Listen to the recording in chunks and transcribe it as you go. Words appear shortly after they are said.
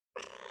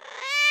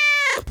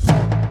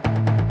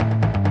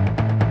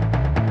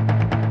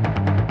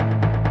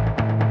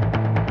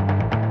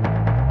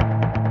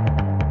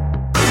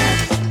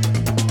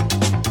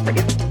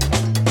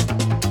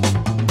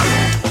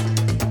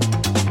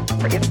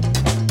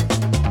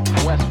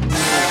Westwood.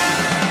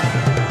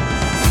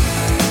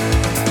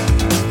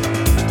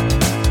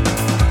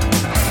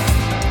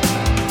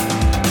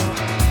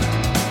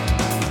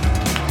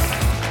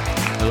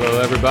 Hello,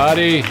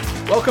 everybody.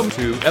 Welcome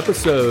to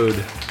episode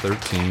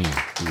 13.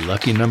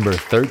 Lucky number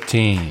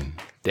 13.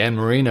 Dan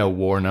Marino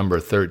wore number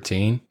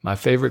 13. My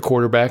favorite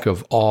quarterback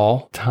of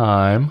all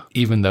time,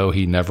 even though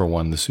he never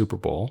won the Super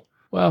Bowl.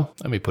 Well,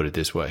 let me put it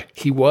this way.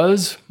 He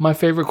was my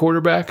favorite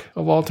quarterback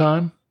of all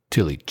time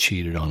till he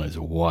cheated on his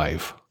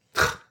wife.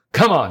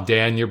 Come on,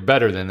 Dan, you're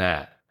better than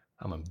that.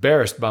 I'm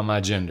embarrassed by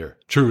my gender,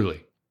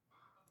 truly.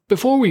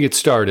 Before we get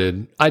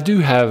started, I do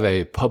have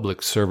a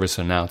public service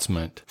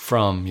announcement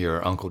from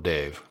your Uncle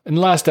Dave. In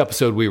the last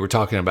episode, we were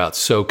talking about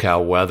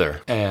SoCal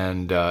weather,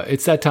 and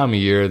it's that time of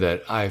year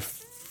that I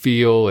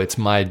feel it's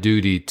my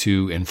duty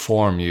to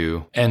inform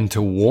you and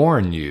to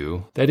warn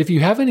you that if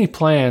you have any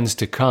plans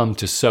to come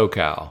to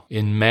SoCal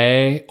in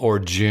May or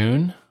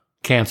June,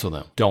 cancel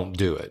them. Don't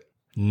do it.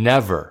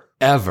 Never,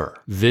 ever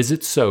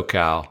visit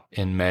SoCal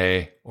in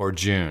May or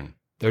June.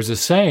 There's a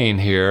saying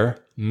here,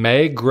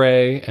 May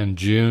gray and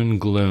June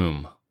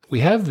gloom. We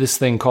have this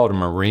thing called a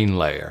marine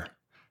layer,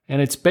 and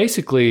it's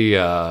basically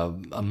a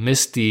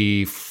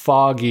misty,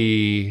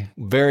 foggy,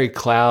 very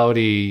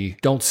cloudy,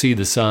 don't see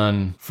the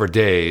sun for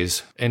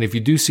days. And if you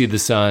do see the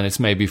sun,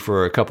 it's maybe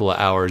for a couple of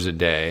hours a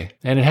day.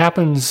 And it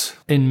happens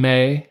in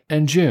May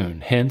and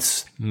June,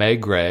 hence May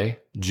gray,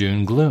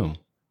 June gloom.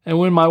 And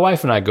when my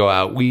wife and I go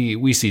out,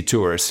 we see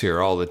tourists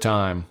here all the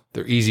time.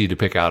 They're easy to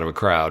pick out of a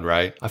crowd,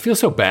 right? I feel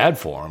so bad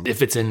for them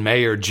if it's in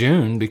May or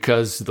June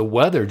because the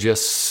weather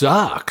just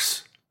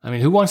sucks. I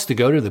mean, who wants to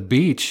go to the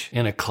beach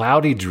in a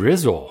cloudy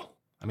drizzle?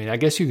 I mean, I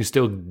guess you can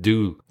still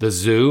do the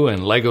zoo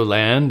and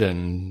Legoland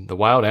and the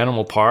Wild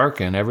Animal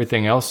Park and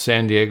everything else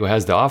San Diego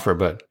has to offer.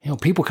 But,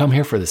 people come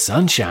here for the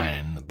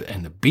sunshine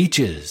and the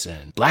beaches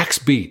and Black's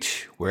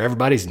Beach where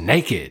everybody's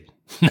naked.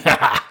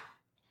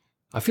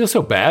 I feel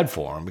so bad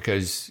for them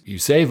because you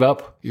save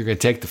up, you're going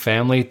to take the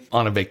family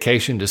on a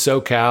vacation to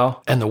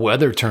SoCal, and the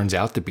weather turns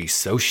out to be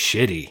so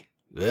shitty.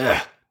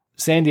 Ugh.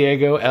 San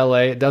Diego, LA,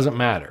 it doesn't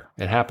matter.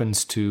 It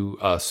happens to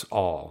us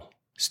all.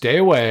 Stay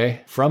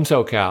away from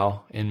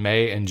SoCal in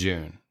May and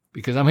June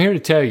because I'm here to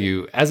tell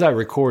you, as I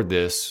record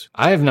this,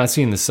 I have not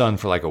seen the sun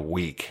for like a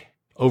week.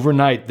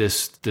 Overnight,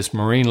 this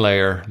marine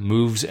layer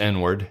moves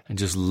inward and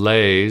just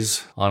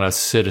lays on us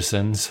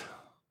citizens.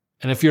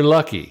 And if you're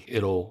lucky,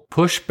 it'll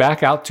push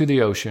back out to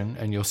the ocean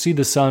and you'll see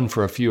the sun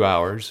for a few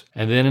hours.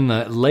 And then in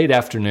the late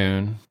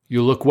afternoon,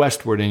 you'll look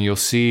westward and you'll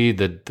see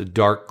the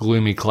dark,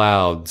 gloomy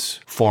clouds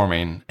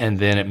forming, and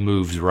then it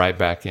moves right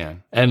back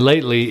in. And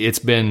lately, it's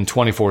been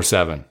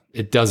 24/7.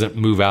 It doesn't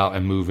move out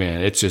and move in.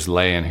 It's just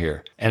laying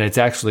here. And it's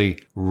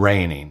actually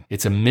raining.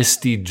 It's a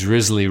misty,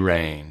 drizzly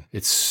rain.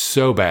 It's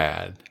so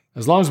bad.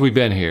 As long as we've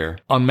been here,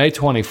 on May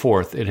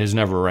 24th, it has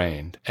never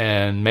rained.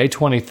 And May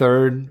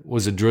 23rd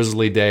was a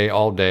drizzly day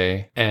all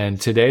day.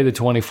 And today, the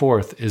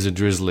 24th, is a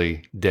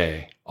drizzly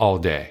day all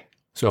day.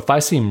 So if I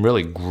seem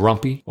really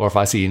grumpy or if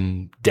I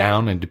seem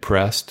down and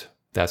depressed,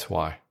 that's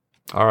why.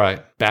 All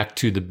right, back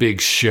to the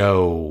big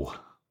show.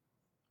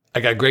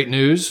 I got great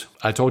news.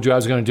 I told you I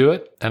was going to do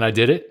it, and I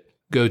did it.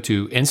 Go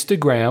to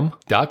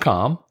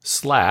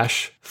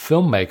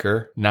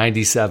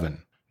Instagram.com/filmmaker97.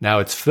 Now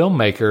it's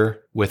filmmaker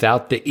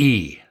without the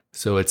E.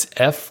 So it's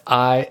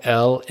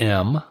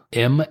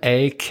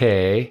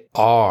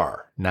FILMMAKR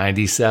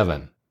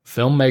 97.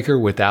 Filmmaker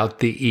without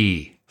the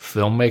E.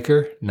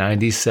 Filmmaker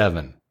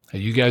 97.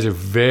 You guys are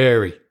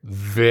very,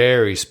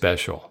 very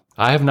special.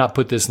 I have not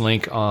put this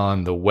link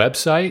on the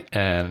website,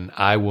 and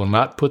I will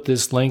not put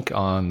this link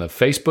on the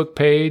Facebook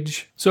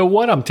page. So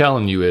what I'm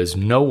telling you is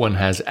no one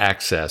has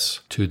access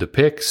to the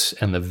pics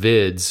and the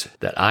vids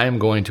that I am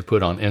going to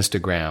put on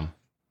Instagram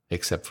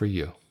except for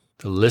you.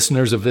 The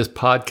listeners of this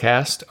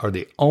podcast are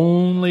the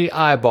only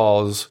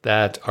eyeballs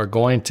that are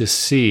going to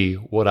see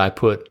what I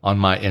put on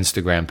my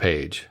Instagram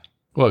page.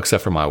 Well,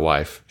 except for my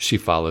wife. She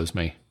follows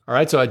me. All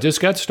right, so I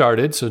just got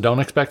started, so don't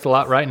expect a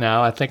lot right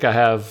now. I think I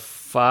have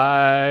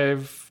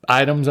 5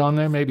 items on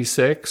there, maybe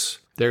 6.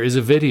 There is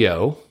a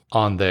video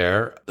on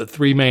there. The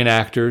 3 main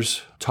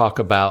actors talk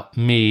about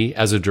me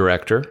as a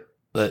director.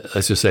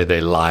 Let's just say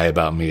they lie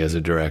about me as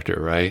a director,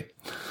 right?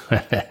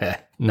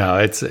 No,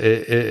 it's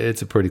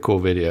a pretty cool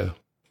video.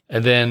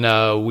 And then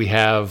we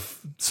have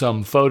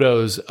some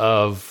photos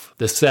of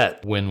the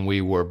set when we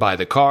were by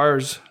the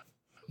cars,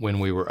 when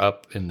we were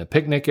up in the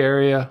picnic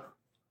area.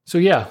 So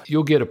yeah,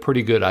 you'll get a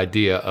pretty good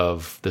idea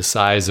of the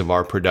size of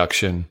our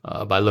production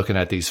by looking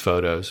at these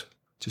photos.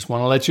 Just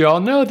want to let you all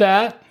know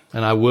that.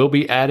 And I will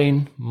be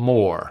adding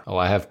more. Oh,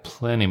 I have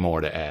plenty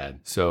more to add.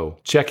 So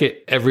check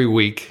it every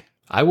week.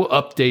 I will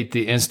update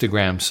the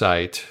Instagram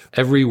site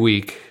every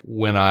week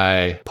when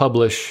I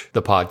publish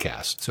the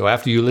podcast. So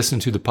after you listen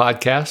to the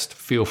podcast,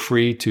 feel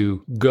free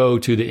to go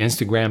to the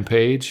Instagram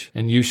page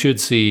and you should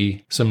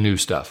see some new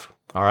stuff.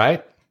 All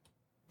right?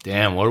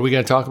 Damn, what are we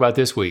going to talk about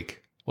this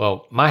week?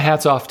 Well, my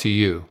hat's off to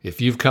you. If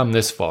you've come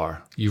this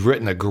far, you've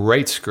written a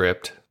great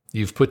script.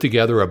 You've put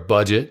together a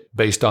budget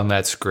based on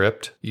that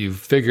script. You've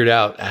figured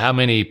out how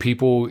many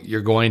people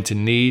you're going to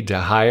need to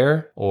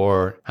hire,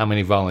 or how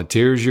many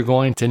volunteers you're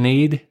going to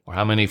need, or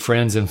how many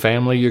friends and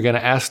family you're going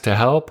to ask to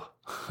help.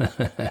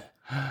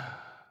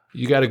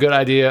 You got a good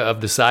idea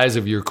of the size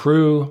of your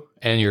crew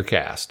and your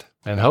cast.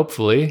 And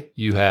hopefully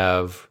you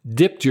have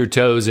dipped your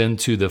toes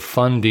into the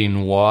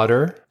funding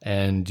water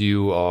and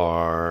you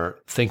are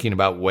thinking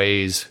about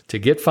ways to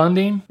get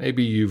funding.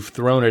 Maybe you've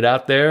thrown it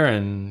out there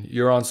and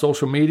you're on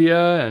social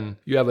media and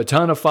you have a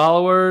ton of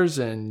followers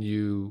and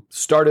you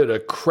started a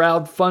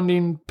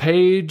crowdfunding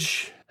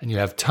page and you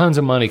have tons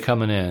of money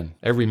coming in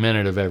every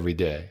minute of every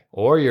day.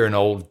 Or you're an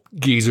old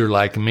geezer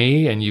like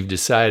me and you've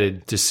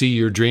decided to see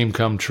your dream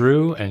come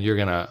true and you're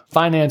going to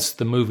finance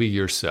the movie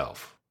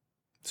yourself.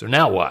 So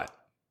now what?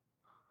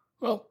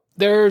 Well,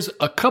 there's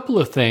a couple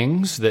of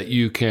things that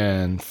you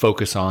can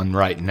focus on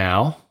right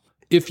now.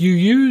 If you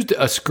used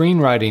a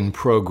screenwriting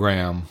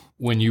program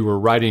when you were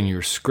writing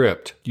your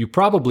script, you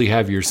probably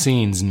have your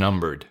scenes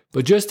numbered.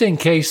 But just in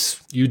case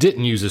you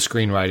didn't use a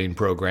screenwriting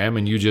program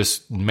and you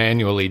just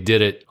manually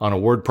did it on a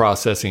word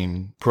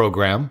processing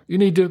program, you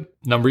need to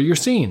number your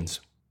scenes.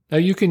 Now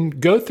you can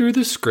go through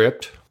the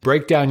script,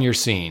 break down your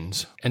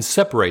scenes, and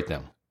separate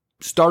them.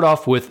 Start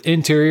off with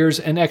interiors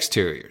and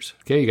exteriors.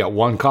 Okay, you got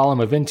one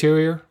column of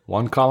interior,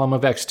 one column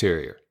of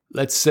exterior.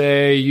 Let's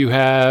say you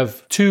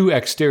have two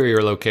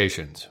exterior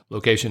locations,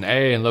 location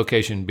A and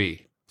location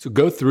B. So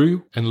go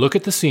through and look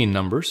at the scene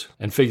numbers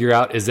and figure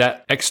out, is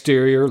that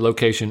exterior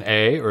location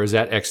A or is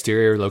that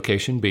exterior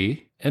location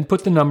B? And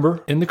put the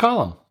number in the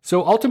column.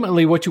 So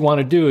ultimately what you want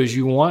to do is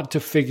you want to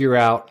figure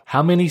out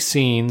how many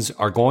scenes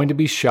are going to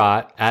be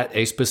shot at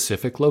a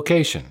specific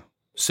location.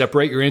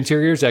 Separate your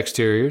interiors,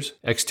 exteriors,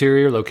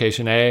 exterior,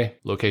 location A,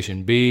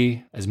 location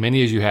B, as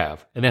many as you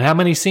have. And then how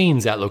many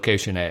scenes at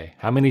location A?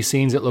 How many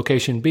scenes at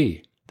location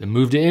B? Then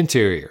move to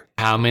interior.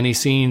 How many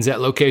scenes at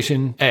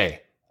location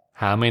A?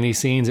 How many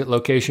scenes at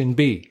location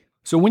B?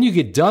 So when you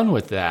get done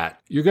with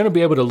that, you're going to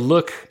be able to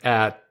look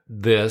at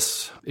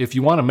this. If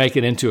you want to make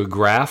it into a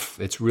graph,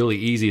 it's really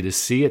easy to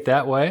see it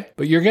that way.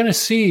 But you're going to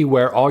see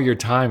where all your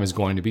time is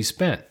going to be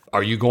spent.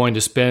 Are you going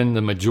to spend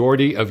the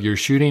majority of your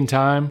shooting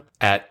time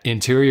at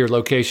interior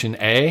location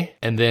A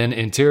and then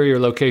interior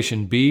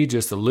location B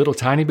just a little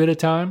tiny bit of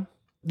time?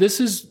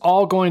 This is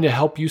all going to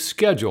help you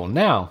schedule.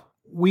 Now,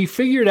 we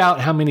figured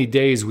out how many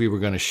days we were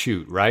going to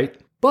shoot, right?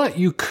 But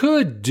you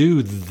could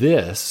do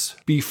this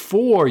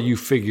before you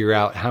figure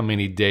out how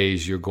many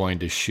days you're going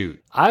to shoot.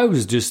 I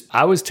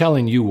was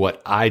telling you what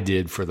I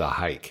did for the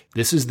hike.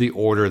 This is the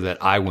order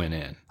that I went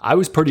in. I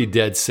was pretty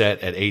dead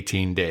set at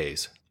 18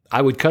 days.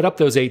 I would cut up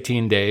those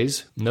 18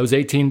 days, and those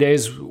 18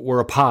 days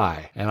were a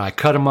pie, and I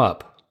cut them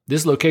up.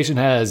 This location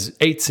has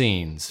 8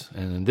 scenes,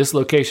 and this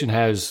location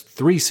has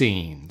 3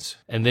 scenes.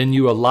 And then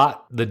you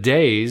allot the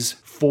days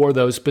for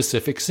those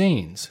specific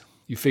scenes.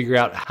 You figure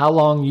out how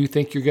long you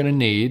think you're going to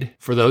need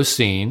for those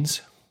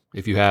scenes.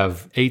 If you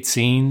have 8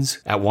 scenes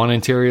at one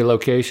interior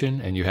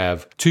location and you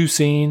have 2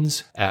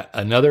 scenes at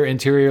another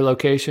interior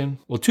location,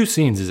 well, 2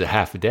 scenes is a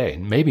half a day,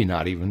 and maybe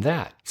not even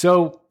that.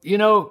 So,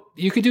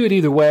 you could do it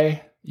either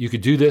way. You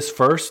could do this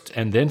first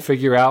and then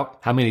figure out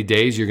how many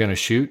days you're going to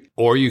shoot,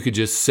 or you could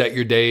just set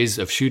your days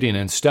of shooting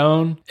in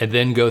stone and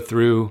then go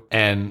through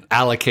and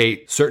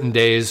allocate certain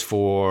days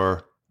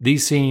for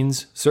these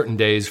scenes, certain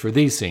days for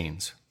these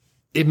scenes.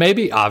 It may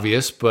be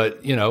obvious,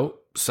 but,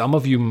 some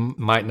of you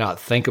might not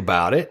think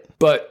about it,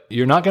 but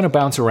you're not going to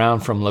bounce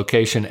around from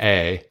location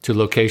A to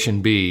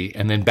location B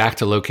and then back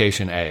to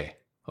location A.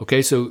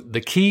 Okay, so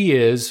the key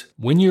is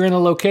when you're in a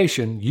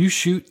location, you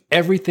shoot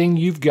everything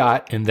you've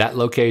got in that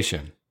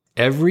location.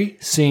 Every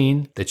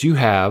scene that you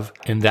have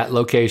in that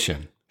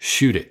location,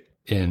 shoot it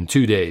in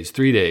 2 days,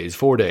 3 days,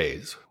 4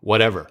 days,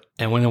 whatever.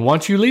 And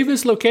once you leave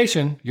this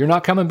location, you're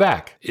not coming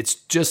back. It's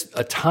just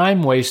a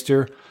time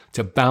waster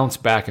to bounce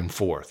back and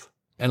forth.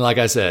 And like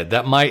I said,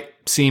 that might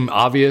seem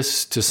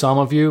obvious to some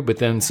of you, but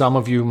then some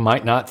of you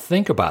might not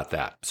think about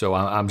that. So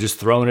I'm just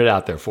throwing it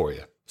out there for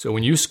you. So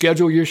when you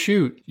schedule your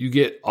shoot, you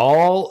get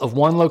all of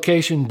one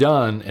location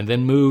done and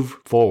then move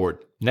forward,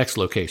 next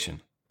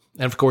location.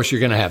 And of course, you're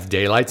going to have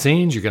daylight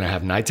scenes. You're going to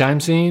have nighttime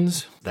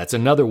scenes. That's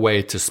another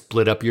way to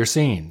split up your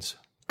scenes.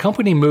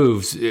 Company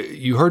moves.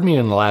 You heard me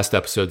in the last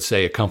episode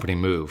say a company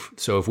move.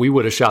 So if we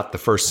would have shot the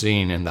first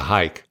scene in the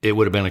hike, it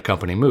would have been a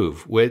company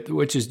move,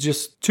 which is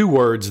just 2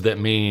 words that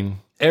mean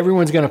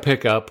everyone's going to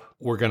pick up.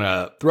 We're going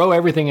to throw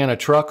everything in a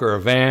truck or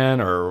a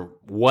van or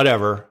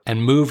whatever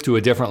and move to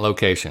a different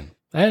location.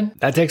 And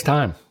that takes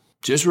time.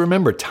 Just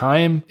remember,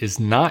 time is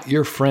not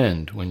your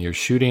friend when you're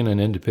shooting an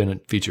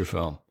independent feature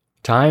film.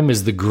 Time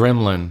is the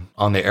gremlin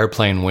on the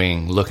airplane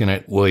wing looking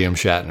at William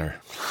Shatner.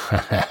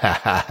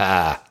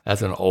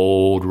 That's an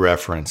old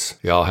reference.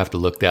 Y'all have to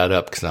look that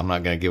up because I'm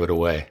not going to give it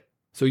away.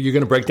 So you're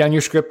going to break down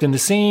your script into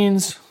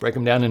scenes, break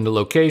them down into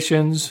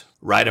locations,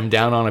 write them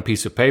down on a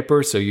piece of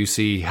paper so you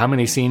see how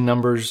many scene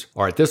numbers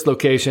are at this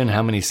location,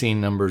 how many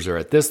scene numbers are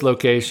at this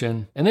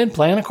location, and then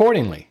plan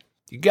accordingly.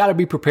 You got to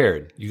be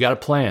prepared. You got to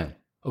plan.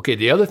 Okay,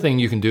 the other thing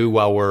you can do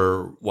while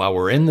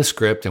we're in the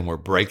script and we're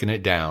breaking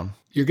it down,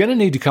 you're going to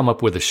need to come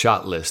up with a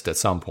shot list at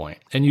some point.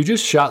 And you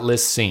just shot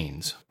list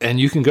scenes. And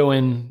you can go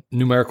in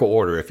numerical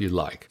order if you'd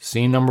like.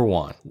 Scene number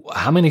 1.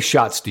 How many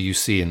shots do you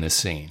see in this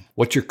scene?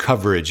 What's your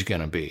coverage going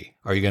to be?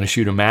 Are you going to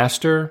shoot a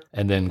master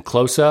and then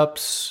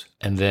close-ups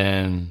and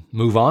then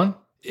move on?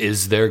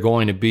 Is there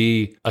going to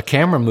be a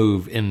camera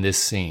move in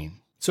this scene?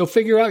 So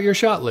figure out your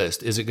shot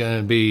list. Is it going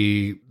to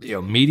be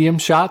medium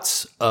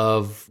shots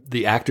of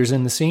the actors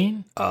in the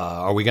scene?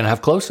 Are we going to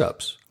have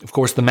close-ups? Of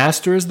course, the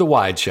master is the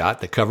wide shot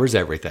that covers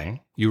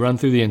everything. You run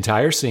through the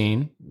entire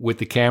scene with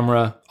the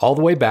camera all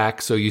the way back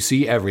so you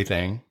see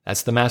everything.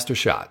 That's the master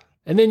shot.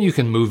 And then you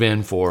can move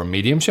in for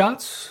medium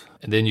shots,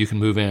 and then you can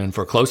move in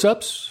for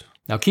close-ups.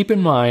 Now keep in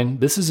mind,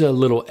 this is a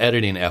little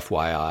editing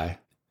FYI.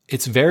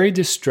 It's very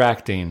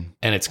distracting,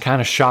 and it's kind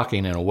of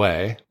shocking in a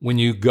way. When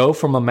you go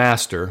from a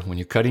master, when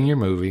you're cutting your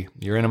movie,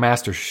 you're in a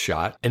master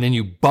shot, and then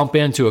you bump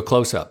into a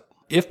close-up.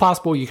 If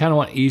possible, you kind of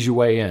want to ease your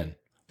way in.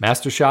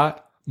 Master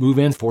shot, move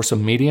in for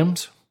some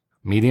mediums.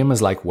 Medium is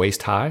like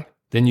waist high.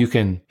 Then you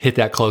can hit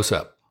that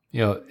close-up.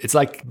 It's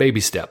like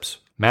baby steps.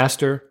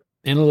 Master,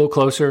 in a little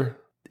closer,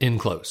 in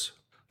close.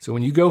 So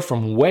when you go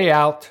from way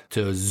out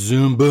to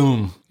zoom,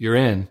 boom, you're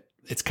in,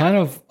 it's kind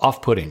of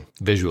off-putting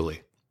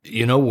visually.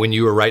 When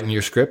you were writing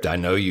your script, I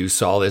know you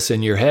saw this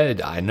in your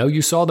head. I know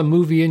you saw the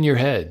movie in your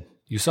head.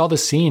 You saw the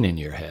scene in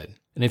your head.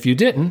 And if you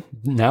didn't,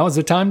 now is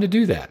the time to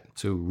do that.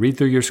 So read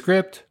through your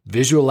script,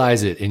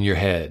 visualize it in your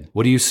head.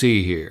 What do you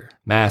see here?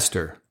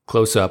 Master,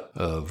 close-up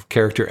of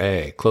character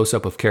A,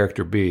 close-up of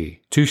character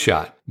B,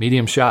 2-shot,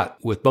 medium shot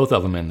with both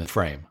of them in the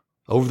frame,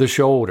 over the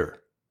shoulder.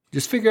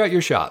 Just figure out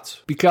your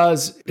shots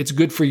because it's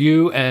good for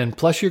you, and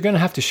plus you're going to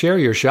have to share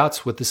your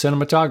shots with the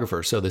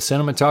cinematographer. So the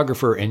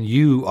cinematographer and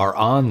you are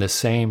on the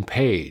same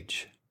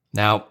page.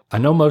 Now, I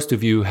know most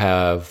of you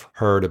have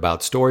heard about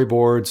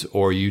storyboards,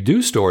 or you do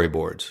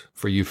storyboards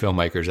for you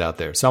filmmakers out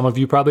there. Some of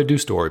you probably do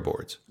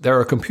storyboards. There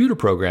are computer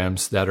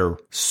programs that are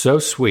so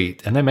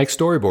sweet, and they make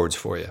storyboards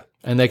for you.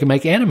 And they can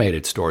make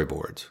animated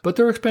storyboards, but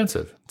they're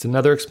expensive. It's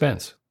another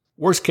expense.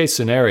 Worst case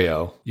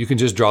scenario, you can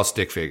just draw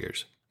stick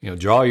figures.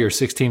 Draw your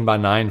 16 by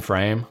 9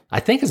 frame.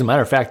 I think, as a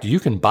matter of fact, you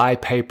can buy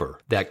paper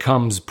that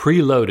comes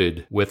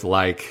preloaded with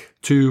like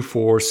 2,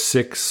 4,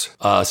 6,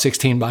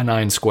 16 by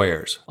 9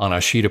 squares on a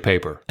sheet of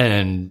paper.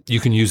 And you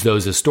can use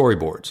those as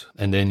storyboards.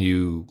 And then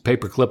you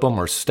paper clip them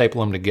or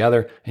staple them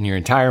together, and your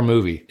entire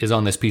movie is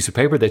on this piece of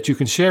paper that you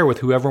can share with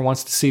whoever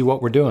wants to see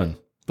what we're doing.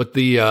 But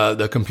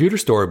the computer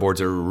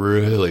storyboards are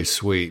really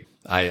sweet.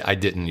 I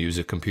didn't use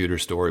a computer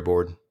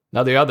storyboard.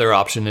 Now, the other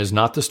option is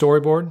not the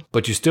storyboard,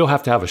 but you still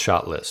have to have a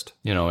shot list,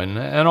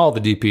 and all the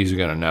DPs are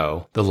going to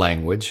know the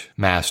language: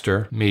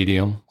 master,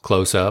 medium,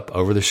 close up,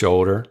 over the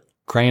shoulder,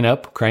 crane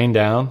up, crane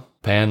down,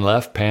 pan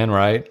left, pan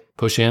right,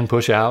 push in,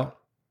 push out,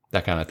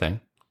 that kind of thing.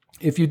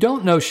 If you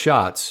don't know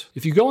shots,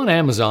 if you go on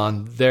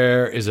Amazon,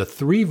 there is a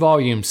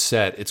 3-volume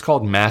set. It's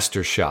called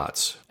Master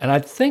Shots, and I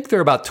think they're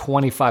about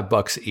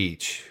 $25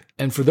 each.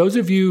 And for those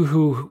of you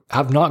who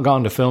have not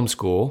gone to film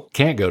school,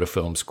 can't go to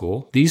film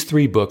school, these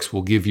 3 books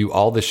will give you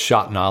all the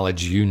shot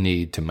knowledge you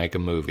need to make a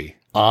movie.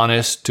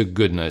 Honest to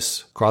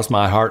goodness. Cross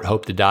my heart,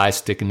 hope to die,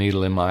 stick a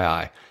needle in my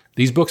eye.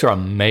 These books are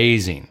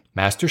amazing.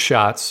 Master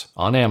Shots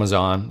on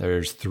Amazon.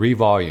 There's 3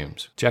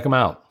 volumes. Check them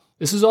out.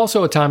 This is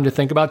also a time to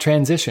think about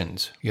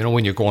transitions.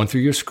 When you're going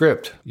through your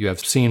script, you have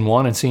scene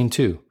 1 and scene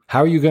 2. How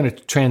are you going to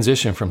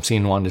transition from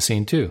scene 1 to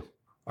scene 2?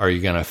 Are you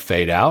going to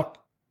fade out?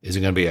 Is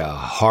it going to be a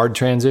hard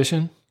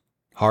transition?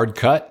 Hard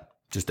cut?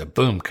 Just a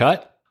boom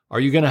cut? Are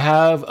you going to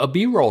have a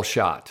B-roll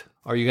shot?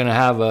 Are you going to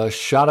have a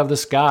shot of the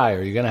sky?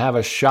 Are you going to have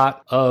a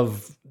shot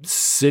of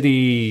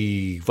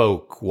city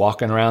folk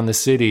walking around the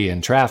city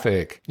and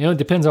traffic? It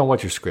depends on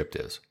what your script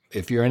is.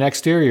 If you're in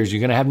exteriors, you're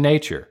going to have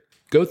nature.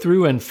 Go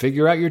through and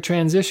figure out your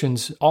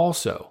transitions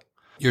also.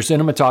 Your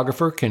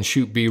cinematographer can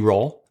shoot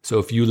B-roll. So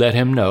if you let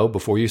him know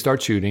before you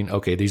start shooting,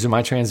 okay, these are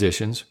my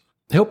transitions,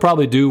 he'll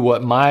probably do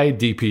what my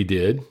DP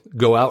did,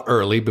 go out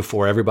early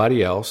before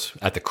everybody else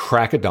at the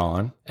crack of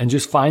dawn and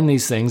just find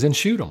these things and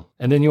shoot them.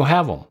 And then you'll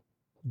have them.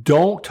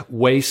 Don't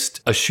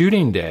waste a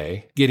shooting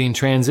day getting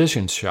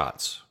transition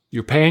shots.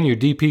 You're paying your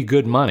DP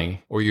good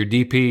money, or your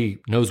DP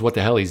knows what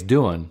the hell he's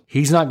doing.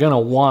 He's not going to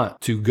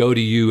want to go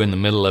to you in the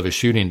middle of a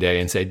shooting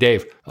day and say,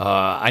 Dave,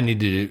 I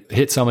need to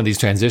hit some of these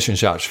transition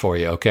shots for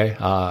you, okay?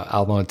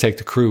 I'm going to take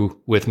the crew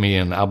with me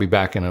and I'll be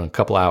back in a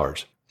couple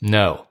hours.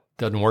 No.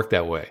 Doesn't work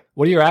that way.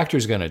 What are your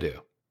actors going to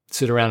do?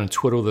 Sit around and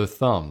twiddle their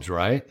thumbs,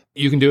 right?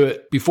 You can do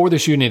it before the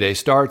shooting day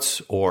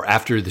starts or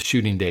after the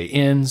shooting day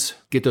ends.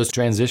 Get those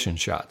transition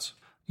shots.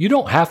 You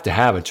don't have to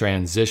have a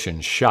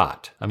transition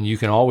shot. You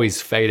can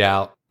always fade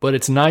out, but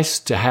it's nice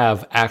to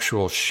have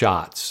actual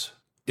shots.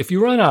 If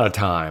you run out of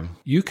time,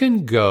 you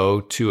can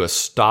go to a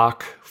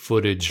stock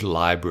footage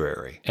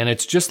library. And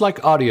it's just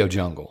like Audio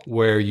Jungle,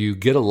 where you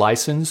get a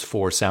license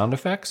for sound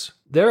effects.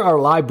 There are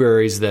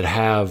libraries that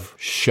have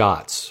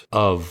shots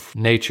of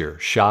nature,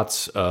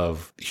 shots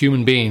of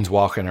human beings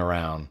walking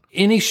around.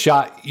 Any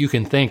shot you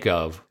can think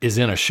of is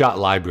in a shot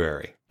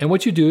library. And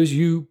what you do is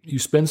you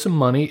spend some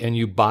money and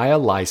you buy a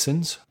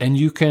license, and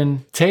you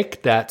can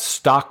take that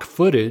stock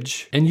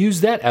footage and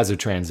use that as a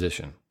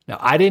transition. Now,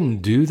 I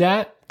didn't do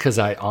that because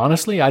I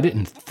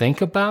didn't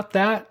think about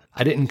that.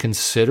 I didn't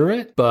consider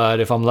it. But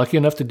if I'm lucky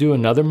enough to do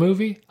another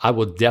movie, I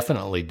will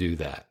definitely do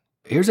that.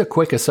 Here's a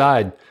quick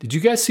aside. Did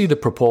you guys see The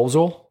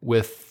Proposal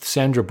with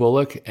Sandra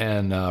Bullock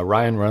and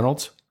Ryan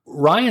Reynolds?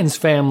 Ryan's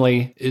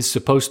family is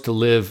supposed to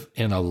live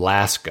in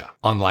Alaska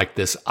on like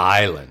this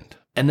island.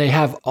 And they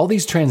have all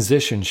these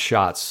transition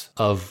shots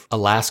of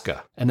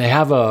Alaska. And they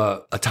have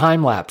a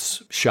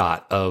time-lapse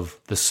shot of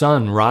the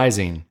sun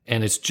rising,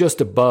 and it's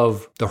just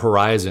above the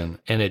horizon.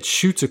 And it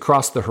shoots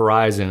across the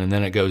horizon, and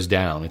then it goes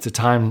down. It's a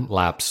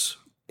time-lapse.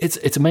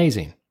 It's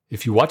amazing.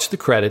 If you watch the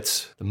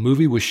credits, the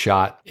movie was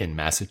shot in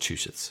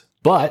Massachusetts.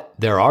 But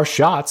there are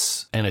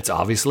shots, and it's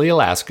obviously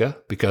Alaska,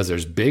 because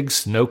there's big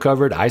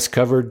snow-covered,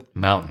 ice-covered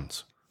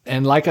mountains.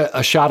 And like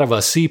a shot of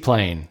a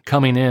seaplane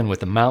coming in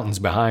with the mountains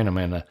behind them,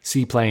 and the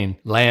seaplane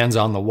lands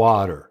on the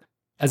water.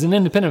 As an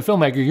independent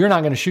filmmaker, you're not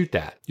going to shoot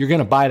that. You're going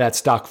to buy that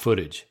stock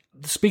footage.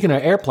 Speaking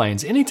of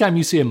airplanes, anytime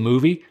you see a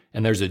movie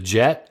and there's a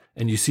jet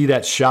and you see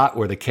that shot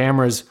where the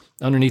camera's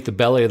underneath the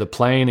belly of the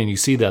plane and you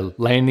see the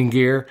landing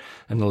gear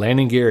and the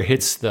landing gear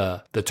hits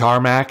the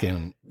tarmac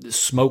and the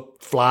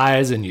smoke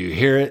flies and you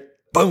hear it,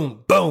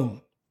 boom,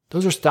 boom.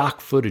 Those are stock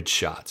footage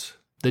shots.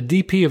 The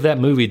DP of that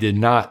movie did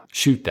not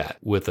shoot that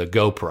with a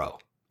GoPro.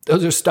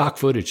 Those are stock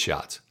footage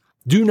shots.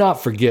 Do not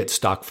forget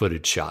stock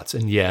footage shots.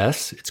 And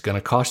yes, it's going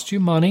to cost you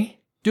money.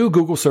 Do a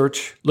Google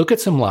search, look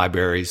at some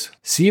libraries,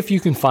 see if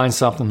you can find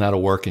something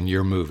that'll work in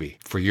your movie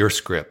for your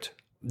script.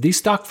 These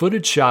stock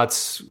footage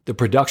shots, the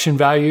production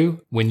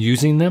value when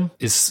using them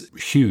is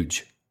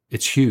huge.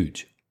 It's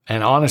huge.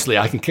 And honestly,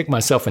 I can kick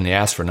myself in the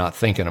ass for not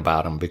thinking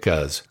about them,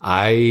 because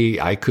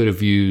I could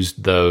have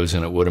used those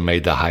and it would have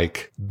made the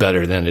hike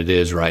better than it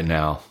is right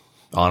now,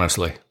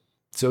 honestly.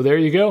 So there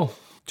you go.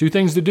 2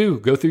 things to do.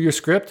 Go through your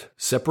script,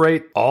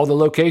 separate all the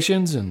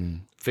locations,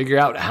 and figure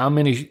out how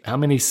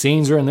many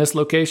scenes are in this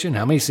location,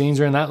 how many scenes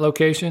are in that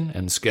location,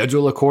 and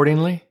schedule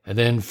accordingly. And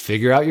then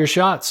figure out your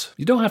shots.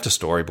 You don't have to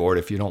storyboard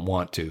if you don't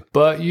want to,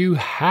 but you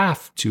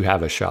have to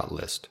have a shot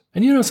list.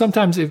 And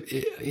sometimes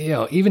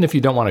even if you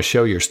don't want to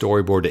show your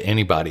storyboard to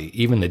anybody,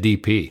 even the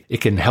DP,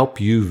 it can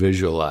help you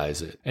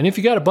visualize it. And if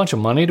you got a bunch of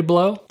money to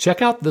blow,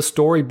 check out the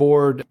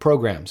storyboard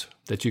programs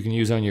that you can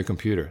use on your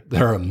computer.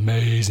 They're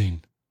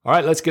amazing. All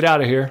right, let's get out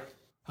of here.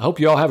 I hope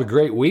you all have a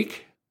great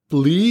week.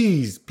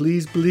 Please,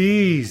 please,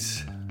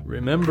 please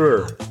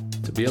remember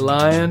to be a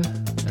lion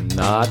and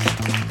not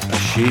a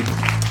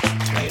sheep.